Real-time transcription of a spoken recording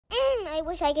I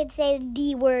wish I could say the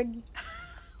D word.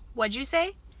 What'd you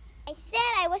say? I said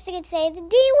I wish I could say the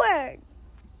D word.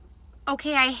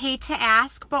 Okay, I hate to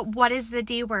ask, but what is the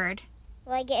D word?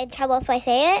 Will I get in trouble if I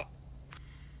say it?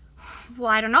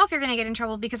 Well, I don't know if you're going to get in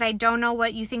trouble because I don't know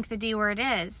what you think the D word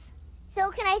is. So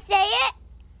can I say it?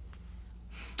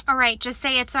 All right, just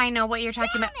say it so I know what you're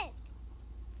talking about. Damn it!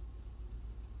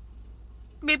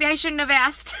 Maybe I shouldn't have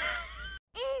asked.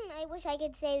 I wish I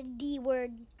could say the D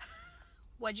word.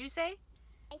 What'd you say?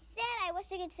 I said I wish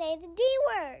I could say the D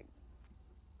word.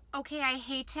 Okay, I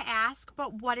hate to ask,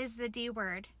 but what is the D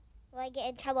word? Will I get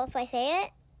in trouble if I say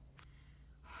it?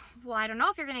 Well, I don't know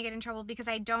if you're going to get in trouble because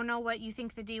I don't know what you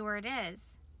think the D word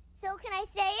is. So can I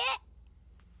say it?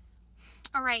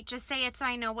 All right, just say it so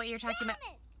I know what you're talking about.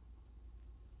 Damn it!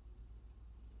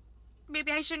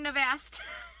 Maybe I shouldn't have asked.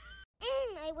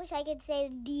 I wish I could say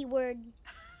the D word.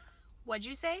 What'd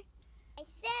you say? I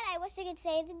said I wish I could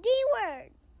say the D word.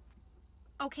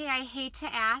 Okay, I hate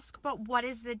to ask, but what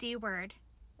is the D word?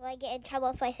 Will I get in trouble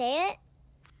if I say it?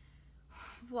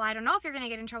 Well, I don't know if you're going to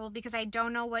get in trouble because I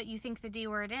don't know what you think the D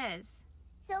word is.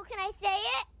 So can I say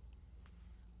it?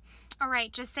 All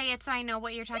right, just say it so I know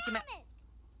what you're talking Damn about. it!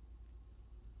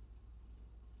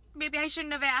 Maybe I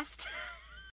shouldn't have asked.